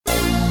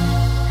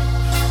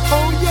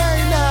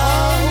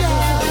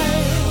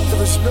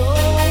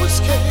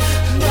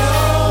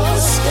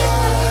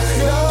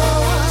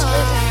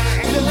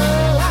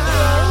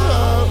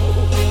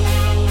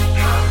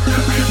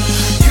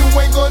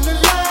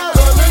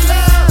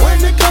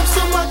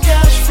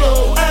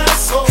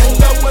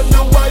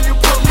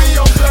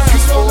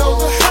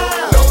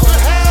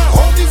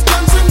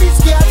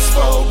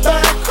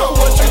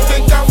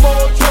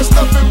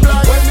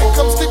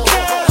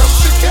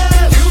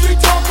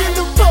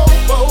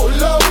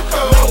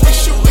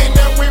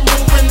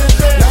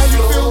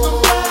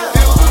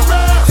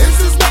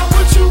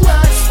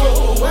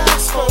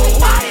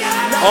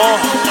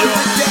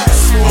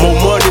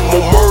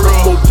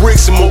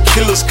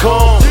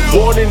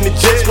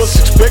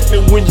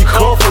expected when you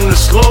come from the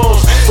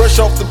slums. Fresh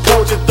off the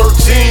porch at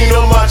 13,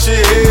 I'm out your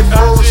head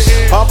first.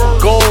 Papa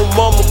gone,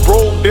 mama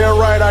broke, damn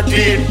right I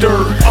did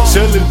dirt.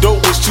 Selling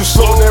dope was too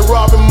slow, that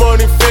robbing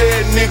money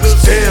fed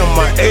niggas. Damn,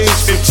 my age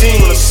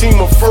 15, I seen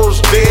my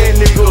first bad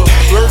nigga.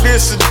 Learn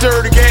this a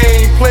dirty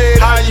game, play it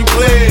how you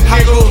play it,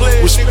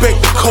 nigga.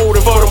 Respect the code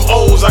and for them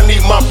O's, I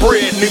need my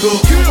bread, nigga.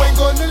 You ain't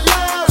gonna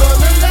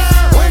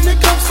lie, when it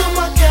comes to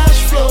my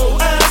cash flow,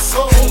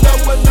 asshole. And I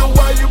wonder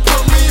why you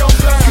put me on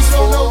blast. You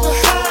don't know the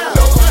how.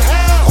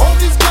 All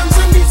these guns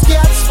and these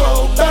cats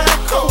fall back.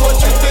 Oh, what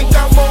you think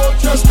I'm all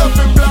dressed up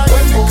in black?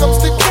 When it comes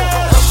to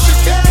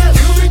cash,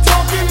 you be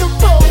talking to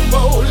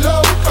Bobo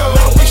Loco.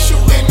 Now we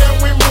shooting and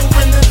we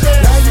moving the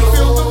dance. Now you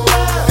feel the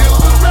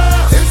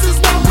rap. This is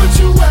not what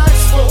you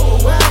asked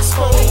for.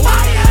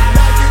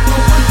 Now you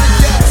know what the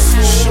gas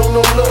is. Show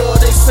no love,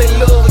 they say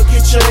love will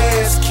get your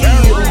ass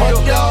killed. My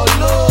dog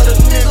love the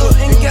nigga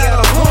and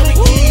got 100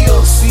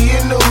 kills. See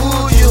in the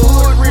hood, your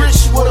hood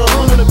rich with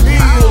 100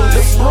 bills.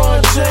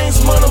 LeBron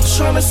James, man, I'm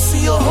tryna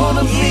see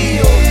 100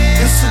 mil.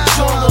 It's a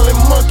jungle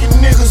and monkey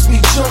niggas be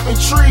jumping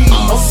trees.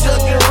 I'm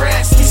ducking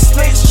rats, these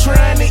snakes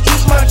trying to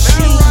eat my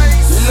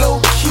cheese.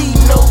 Low key,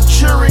 no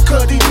jury,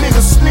 cause these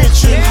niggas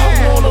snitching.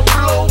 I wanna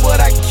blow,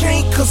 but I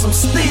can't cause I'm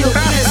still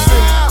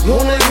pissing.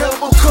 Wanna help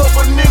a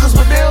couple niggas,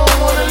 but they don't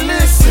wanna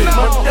listen.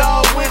 My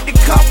dog went to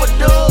copper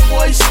dub,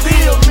 boy, he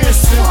still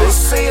missing. They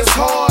say it's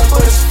hard,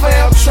 but it's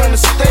fair, I'm tryna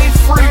stay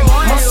free.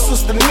 My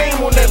sister name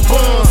on that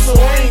bun, so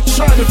I ain't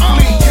tryna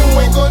flee. You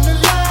ain't gonna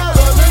lie,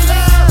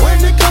 when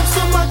it comes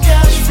to my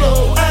cash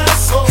flow,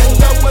 asshole.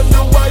 And I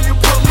wonder why you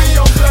put me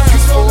on blast. You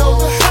don't know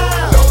the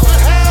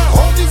how.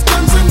 All these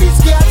guns and these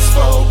cats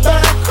fall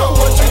back. Oh,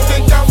 what you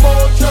think I'm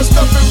all dressed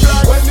up in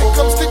black? When it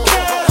comes to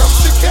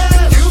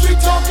cash, you be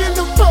talking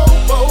to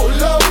Bobo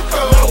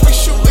Loco. Now we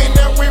shooting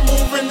and we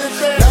moving the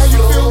dance. Now you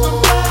feel the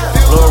rap.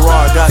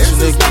 Bloodraw, I got you,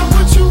 nigga.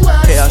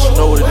 Kaos, you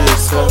know what it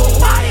is, cuz.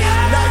 Now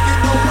you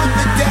know what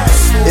the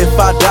gas is. If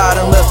I died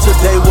and left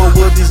today, what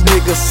would these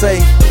niggas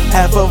say?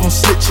 Half of them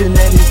snitching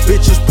and these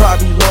bitches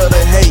probably love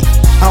to hate.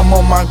 I'm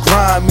on my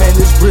grind, man,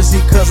 it's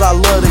brizzy cause I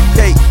love the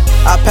cake.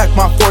 I pack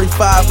my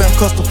 45 and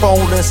cuss the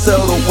phone and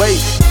sell the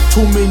weight.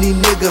 Too many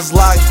niggas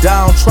locked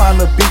down trying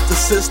to beat the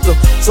system.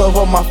 Some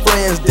of my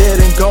friends dead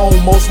and gone,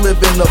 most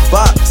live in the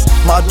box.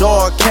 My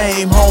dog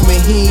came home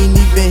and he ain't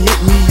even hit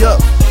me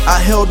up. I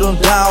held him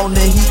down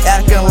and he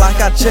acting like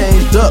I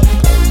changed up.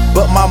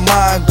 But my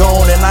mind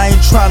gone and I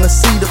ain't tryna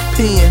see the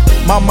pen.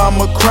 My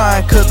mama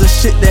crying cause the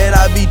shit that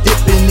I be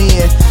dipping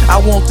in. I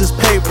want this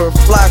paper,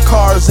 fly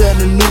cars and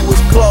the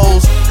newest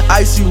clothes,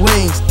 icy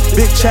rings,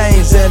 big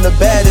chains and the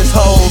baddest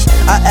hoes.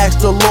 I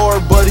asked the Lord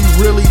but he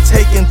really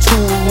taking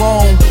too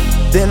long.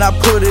 Then I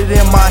put it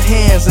in my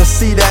hands and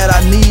see that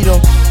I need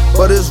them.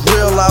 But it's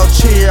real out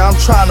here, I'm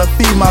tryna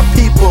feed my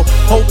people.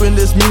 Hoping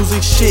this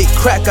music shit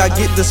crack, I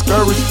get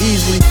discouraged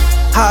easily.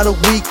 How the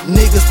weak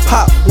niggas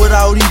pop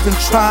without even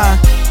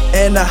trying.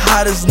 And the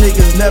hottest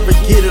niggas never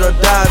get it or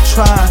die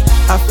trying.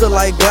 I feel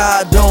like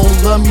God don't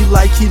love me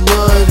like he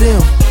love them.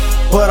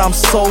 But I'm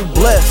so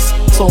blessed,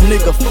 so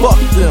nigga fuck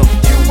them.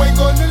 You ain't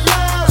gonna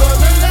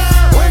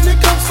lie, when it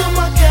comes to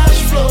my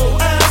cash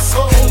flow.